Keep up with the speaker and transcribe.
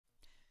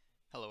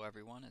Hello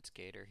everyone, it's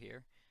Gator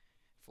here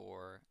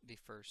for the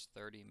first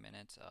 30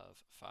 minutes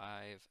of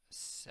 5-7.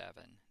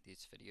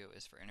 This video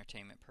is for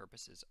entertainment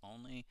purposes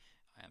only.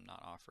 I am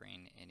not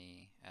offering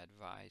any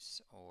advice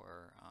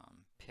or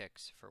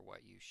picks for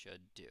what you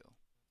should do.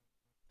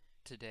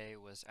 Today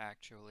was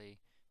actually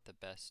the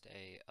best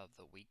day of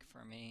the week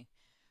for me,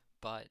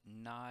 but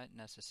not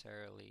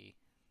necessarily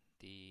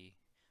the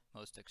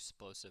most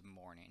explosive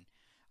morning.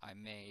 I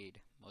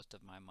made most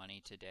of my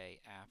money today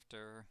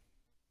after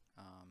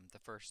the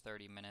first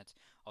 30 minutes,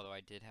 although I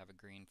did have a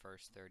green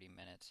first 30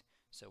 minutes,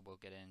 so we'll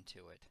get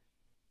into it.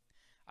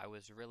 I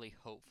was really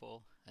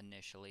hopeful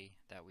initially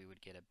that we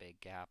would get a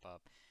big gap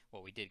up.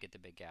 Well, we did get the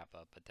big gap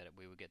up, but that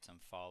we would get some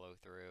follow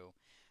through.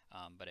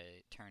 But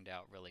it turned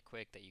out really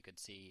quick that you could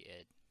see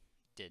it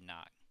did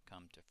not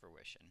come to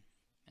fruition.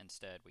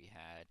 Instead, we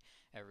had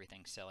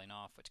everything selling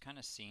off, which kind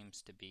of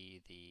seems to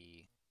be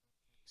the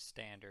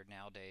standard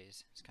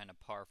nowadays. It's kind of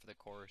par for the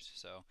course,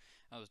 so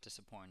I was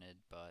disappointed,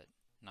 but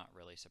not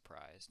really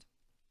surprised.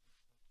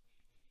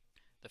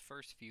 The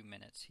first few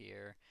minutes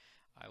here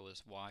I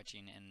was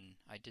watching and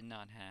I did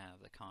not have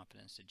the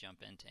confidence to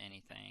jump into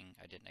anything.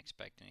 I didn't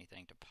expect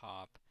anything to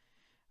pop.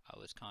 I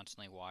was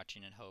constantly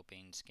watching and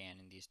hoping,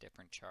 scanning these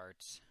different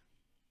charts,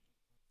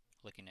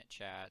 looking at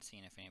chat,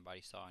 seeing if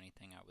anybody saw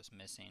anything I was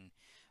missing,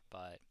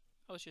 but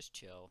I was just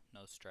chill,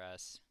 no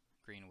stress,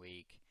 green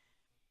week,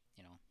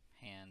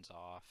 hands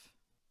off.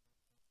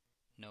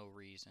 No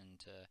reason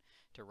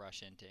to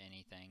rush into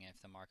anything.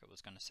 If the market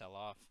was going to sell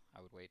off,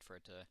 I would wait for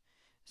it to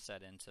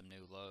set in some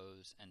new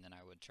lows and then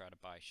I would try to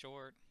buy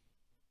short.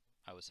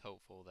 I was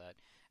hopeful that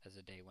as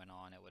the day went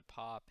on it would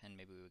pop and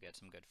maybe we would get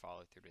some good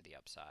follow through to the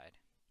upside,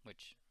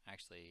 which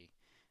actually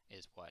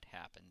is what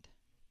happened.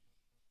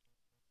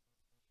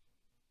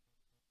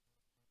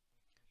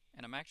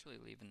 And I'm actually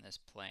leaving this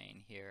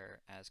playing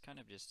here as kind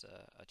of just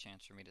a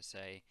chance for me to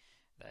say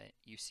that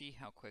you see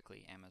how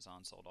quickly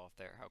Amazon sold off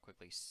there, how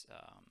quickly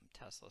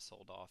Tesla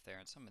sold off there,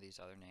 and some of these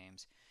other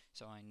names.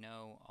 So I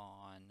know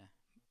on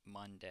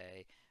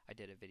Monday I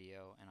did a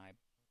video and I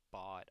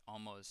bought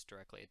almost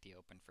directly at the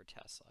open for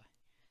Tesla.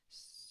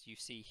 You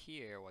see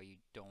here why you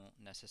don't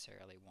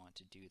necessarily want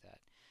to do that,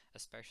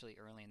 especially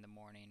early in the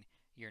morning.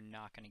 You're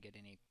not going to get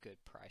any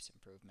good price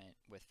improvement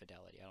with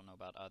Fidelity. I don't know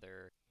about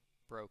other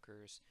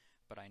brokers,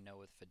 but I know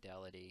with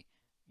Fidelity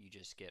you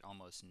just get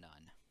almost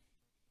none.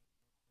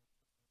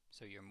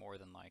 So you're more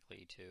than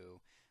likely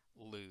to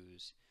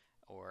lose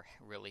or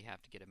really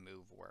have to get a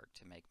move work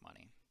to make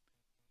money.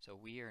 So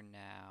we are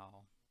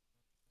now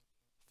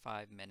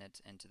 5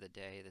 minutes into the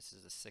day. This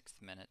is the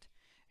 6th minute,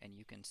 and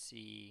you can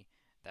see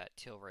that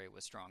Tilray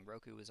was strong.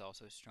 Roku was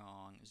also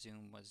strong.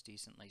 Zoom was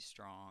decently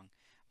strong,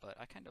 but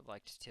I kind of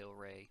liked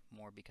Tilray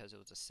more because it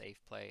was a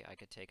safe play. I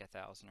could take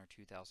 1,000 or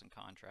 2,000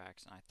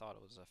 contracts, and I thought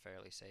it was a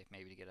fairly safe,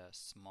 maybe to get a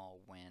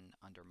small win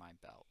under my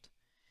belt.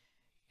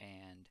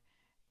 And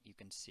you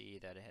can see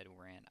that it had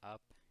ran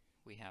up.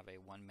 We have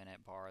a 1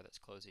 minute bar that's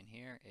closing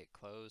here. It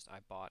closed. I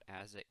bought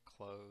as it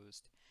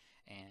closed,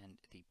 and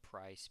the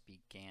price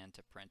began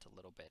to print a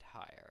little bit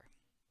higher.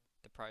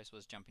 The price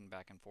was jumping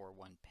back and forth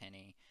 1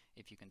 penny.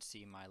 If you can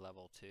see my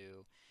level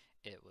 2,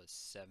 it was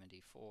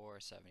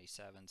 74,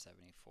 77,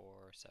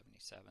 74,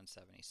 77,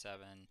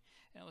 77,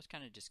 and it was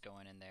kind of just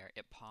going in there.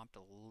 It popped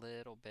a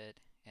little bit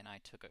and I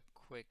took a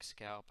quick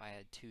scalp. I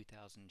had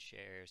 2,000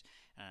 shares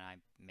and I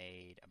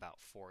made about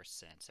 4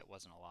 cents. It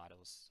wasn't a lot. It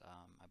was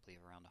I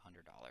believe around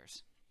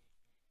 $100,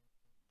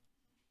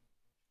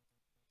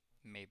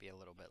 maybe a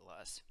little bit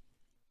less.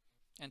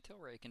 And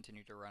Tilray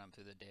continued to run up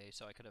through the day,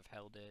 so I could have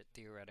held it.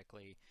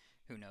 Theoretically,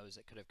 who knows,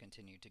 it could have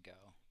continued to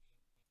go.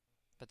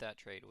 But that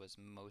trade was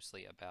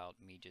mostly about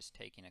me just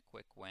taking a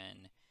quick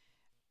win.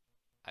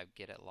 I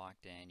get it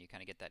locked in. You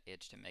kind of get that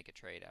itch to make a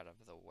trade out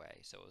of the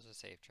way. So it was a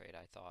safe trade,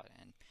 I thought,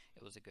 and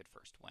it was a good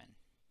first win.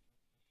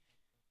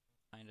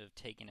 Kind of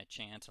taking a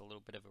chance, a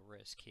little bit of a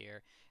risk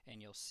here,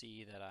 and you'll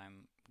see that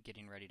I'm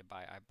getting ready to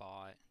buy. I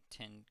bought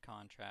 10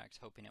 contracts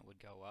hoping it would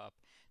go up,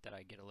 that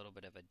I'd get a little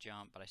bit of a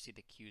jump, but I see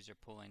the Qs are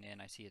pulling in.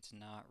 I see it's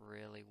not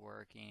really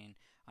working.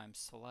 I'm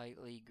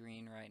slightly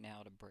green right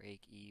now to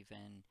break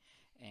even,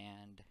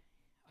 and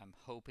I'm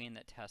hoping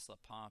that Tesla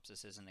pops.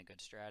 This isn't a good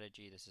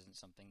strategy. This isn't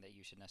something that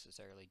you should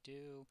necessarily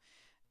do,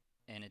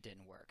 and it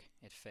didn't work.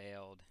 It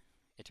failed.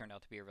 It turned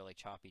out to be a really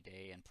choppy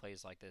day, and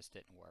plays like this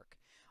didn't work.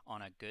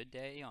 On a good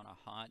day, on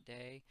a hot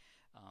day,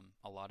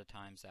 a lot of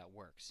times that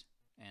works,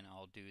 and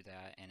I'll do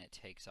that and it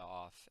takes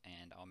off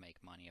and I'll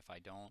make money. If I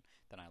don't,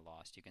 then I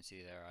lost. You can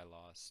see there I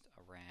lost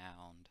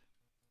around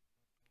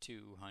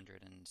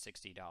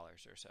 $260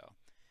 or so.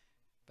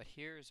 But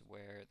here's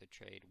where the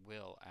trade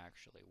will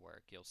actually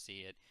work. You'll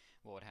see it.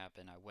 What would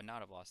happen, I would not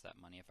have lost that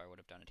money if I would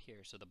have done it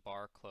here. So the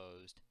bar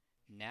closed.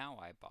 Now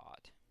I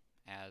bought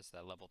as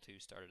the level 2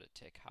 started to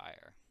tick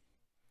higher.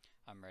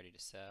 I'm ready to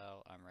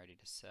sell. I'm ready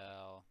to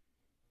sell.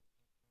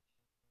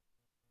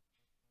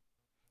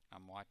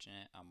 I'm watching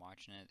it. I'm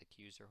watching it. The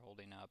Qs are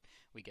holding up.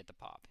 We get the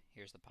pop.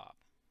 Here's the pop.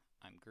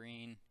 I'm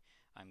green.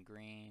 I'm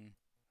green.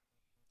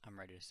 I'm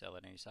ready to sell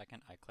at any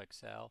second. I click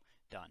sell.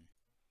 Done.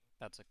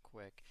 That's a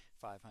quick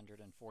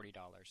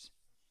 $540.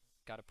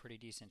 got a pretty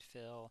decent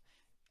fill.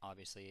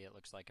 Obviously, it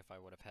looks like if I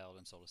would have held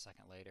and sold a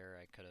second later,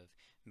 I could have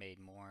made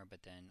more,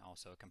 but then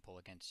also it can pull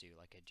against you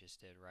like it just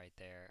did right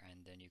there, and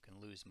then you can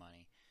lose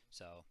money.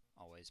 So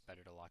always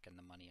better to lock in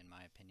the money in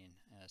my opinion,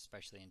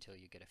 especially until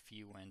you get a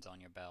few wins on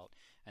your belt,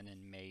 and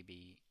then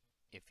maybe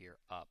if you're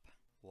up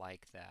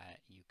like that,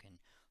 you can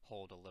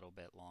hold a little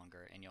bit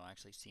longer, and you'll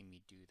actually see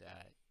me do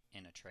that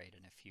in a trade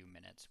in a few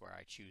minutes where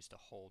I choose to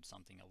hold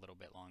something a little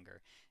bit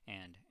longer,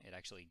 and it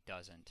actually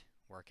doesn't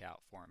work out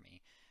for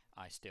me.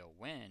 I still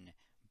win,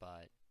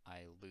 but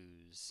I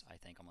lose, I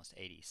think, almost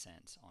 80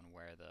 cents on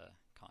where the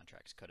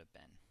contracts could have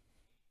been.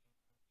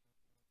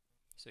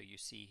 So you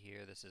see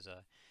here, this is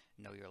a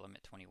Know Your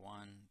Limit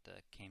 21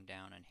 that came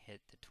down and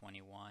hit the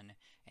 21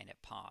 and it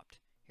popped.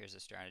 Here's the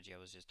strategy I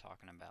was just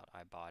talking about.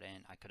 I bought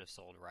in, I could have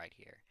sold right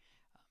here.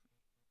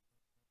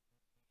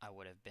 I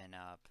would have been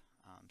up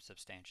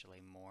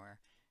substantially more.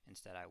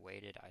 Instead, I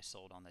waited, I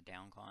sold on the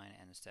downcline,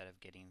 and instead of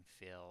getting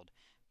filled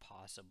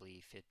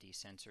possibly 50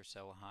 cents or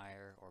so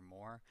higher or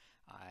more,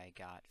 I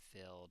got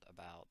filled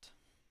about,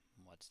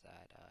 what's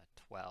that,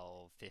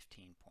 12,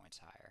 15 points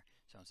higher.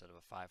 So instead of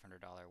a $500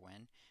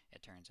 win,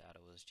 it turns out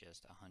it was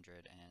just a $170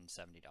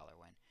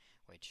 win,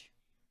 which,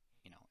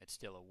 it's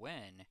still a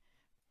win,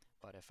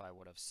 but if I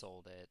would have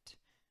sold it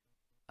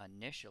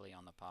initially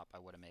on the pop, I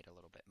would have made a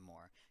little bit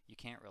more. You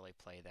can't really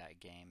play that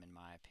game in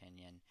my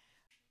opinion.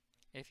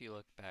 If you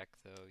look back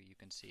though, you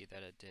can see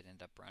that it did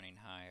end up running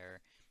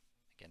higher.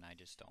 Again, I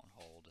just don't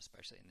hold,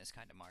 especially in this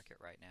kind of market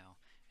right now,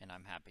 and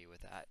I'm happy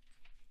with that.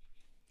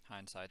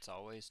 Hindsight's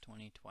always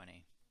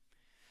 20/20.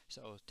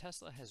 So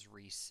Tesla has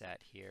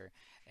reset here,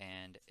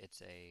 and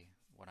it's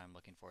what I'm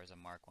looking for is a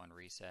Mark 1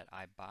 reset.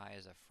 I buy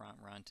as a front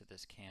run to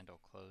this candle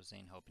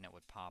closing, hoping it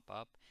would pop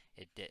up.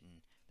 It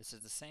didn't. This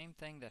is the same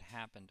thing that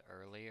happened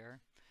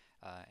earlier,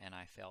 and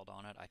I failed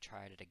on it. I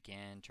tried it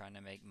again, trying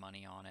to make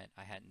money on it.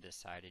 I hadn't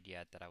decided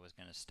yet that I was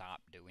going to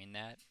stop doing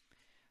that.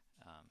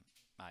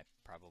 I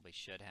probably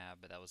should have,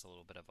 but that was a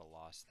little bit of a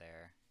loss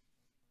there,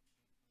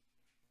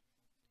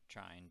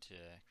 trying to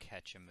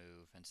catch a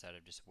move instead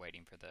of just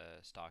waiting for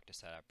the stock to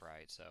set up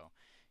right. So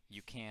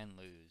you can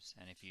lose,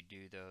 and if you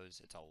do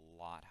those, it's a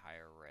lot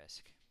higher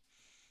risk.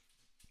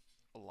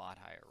 A lot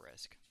higher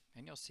risk.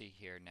 And you'll see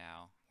here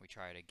now, we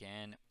try it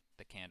again,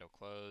 the candle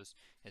closed,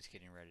 it's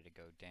getting ready to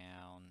go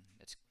down,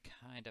 it's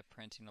kind of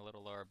printing a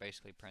little lower,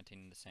 basically printing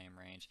in the same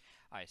range.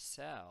 I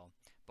sell,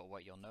 but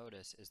what you'll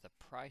notice is the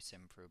price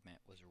improvement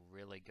was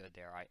really good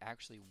there. I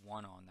actually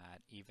won on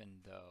that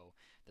even though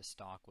the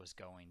stock was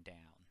going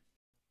down.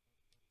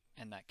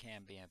 And that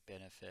can be a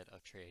benefit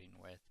of trading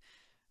with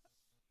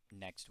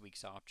next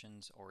week's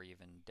options or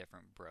even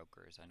different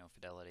brokers. I know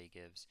Fidelity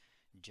gives,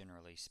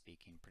 generally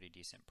speaking, pretty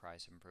decent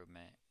price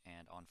improvement,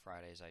 and on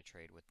Fridays I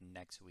trade with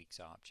next week's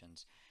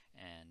options,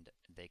 and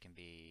they can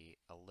be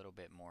a little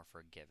bit more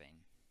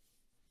forgiving.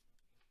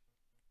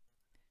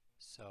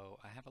 So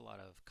I have a lot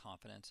of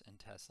confidence in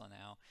Tesla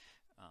now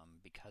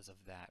because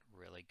of that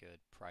really good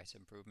price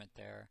improvement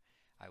there.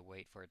 I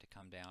wait for it to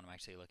come down. I'm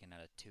actually looking at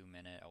a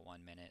 2-minute, a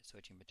 1-minute,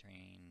 switching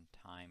between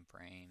time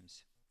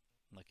frames,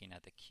 looking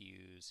at the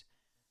cues.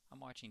 I'm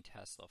watching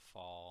Tesla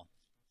fall,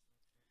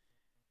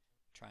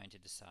 trying to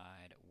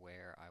decide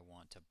where I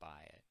want to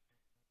buy it.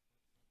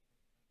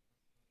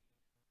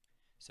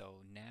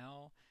 So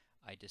now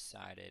I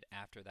decided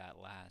after that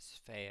last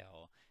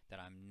fail that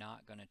I'm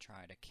not going to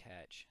try to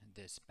catch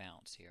this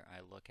bounce here.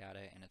 I look at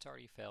it and it's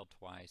already failed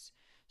twice,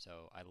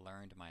 so I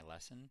learned my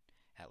lesson,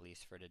 at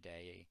least for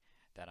today,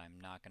 that I'm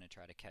not going to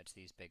try to catch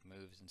these big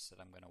moves. Instead,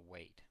 I'm going to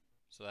wait.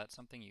 So that's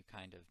something you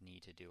kind of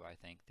need to do, I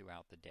think,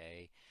 throughout the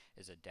day,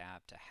 is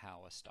adapt to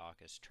how a stock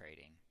is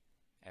trading.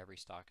 Every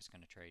stock is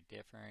going to trade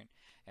different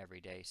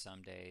every day.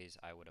 Some days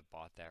I would have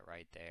bought that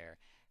right there,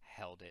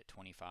 held it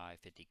 25,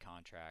 50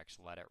 contracts,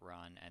 let it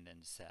run, and then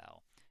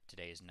sell.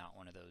 Today is not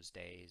one of those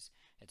days.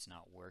 It's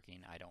not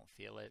working. I don't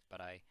feel it,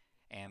 but I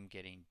am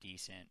getting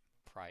decent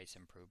price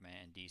improvement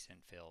and decent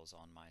fills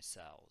on my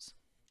sells.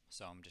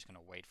 So I'm just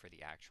going to wait for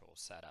the actual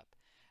setup.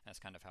 That's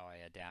kind of how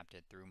I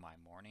adapted through my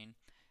morning,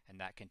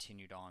 and that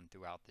continued on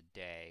throughout the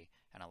day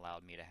and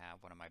allowed me to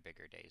have one of my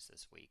bigger days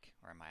this week,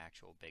 or my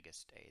actual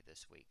biggest day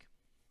this week.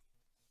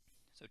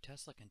 So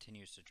Tesla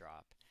continues to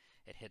drop.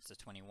 It hits the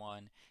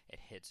 21, it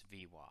hits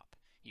VWAP.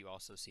 You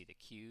also see the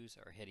Qs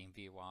are hitting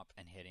VWAP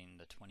and hitting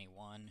the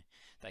 21.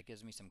 That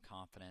gives me some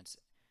confidence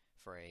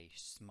for a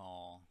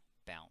small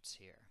bounce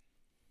here.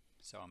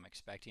 So I'm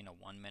expecting a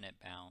 1-minute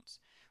bounce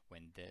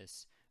when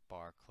this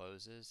bar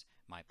closes.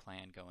 My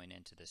plan going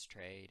into this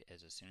trade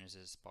is as soon as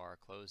this bar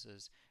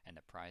closes and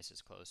the price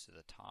is close to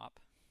the top,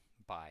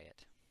 buy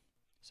it.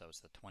 So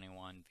it's the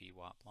 21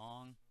 VWAP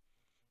long.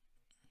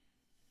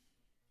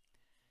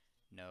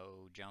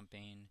 No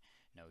jumping,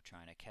 no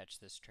trying to catch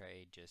this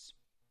trade, just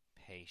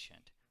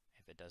patient.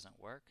 If it doesn't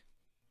work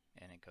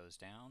and it goes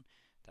down,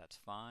 that's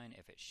fine.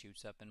 If it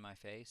shoots up in my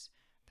face,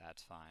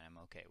 that's fine.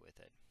 I'm okay with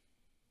it.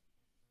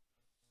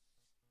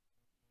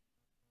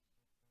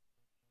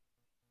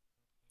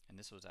 And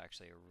this was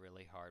actually a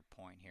really hard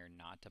point here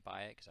not to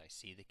buy it, because I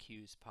see the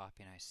Qs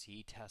popping, I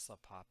see Tesla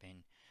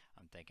popping.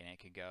 I'm thinking it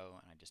could go,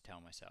 and I just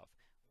tell myself,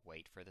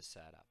 wait for the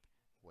setup,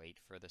 wait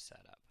for the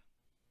setup.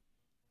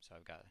 So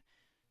I've got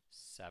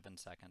 7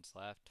 seconds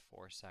left,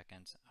 4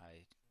 seconds.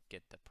 I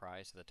get the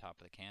price at the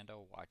top of the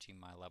candle, watching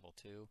my level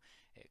 2.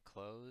 It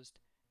closed.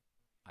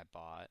 I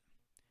bought.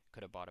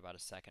 Could have bought about a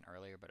second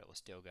earlier, but it was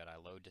still good. I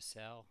load to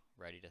sell,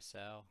 ready to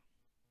sell,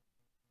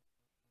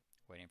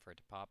 waiting for it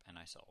to pop, and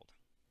I sold.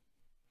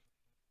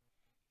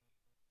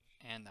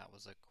 And that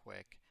was a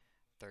quick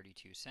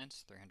 32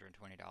 cents,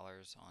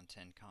 $320 on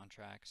 10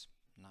 contracts.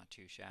 Not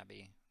too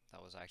shabby.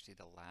 That was actually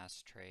the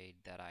last trade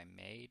that I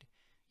made.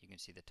 You can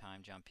see the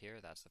time jump here.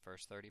 That's the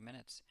first 30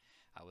 minutes.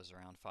 I was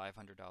around $500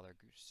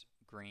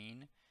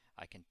 green.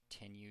 I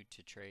continued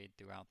to trade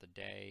throughout the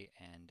day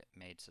and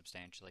made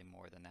substantially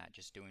more than that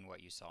just doing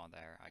what you saw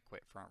there. I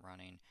quit front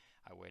running.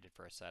 I waited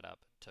for a setup,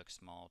 took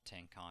small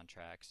 10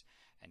 contracts,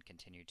 and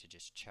continued to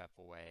just chip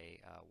away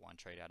one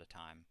trade at a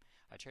time.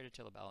 I traded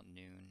till about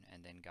noon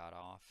and then got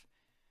off.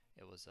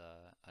 It was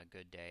a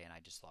good day, and I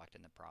just locked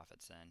in the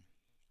profits then.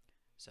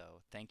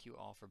 So thank you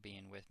all for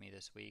being with me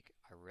this week.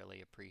 I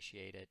really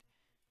appreciate it.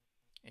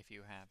 If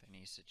you have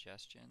any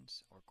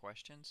suggestions or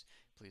questions,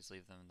 please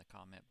leave them in the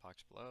comment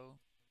box below.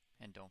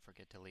 And don't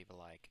forget to leave a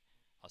like.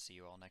 I'll see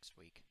you all next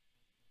week.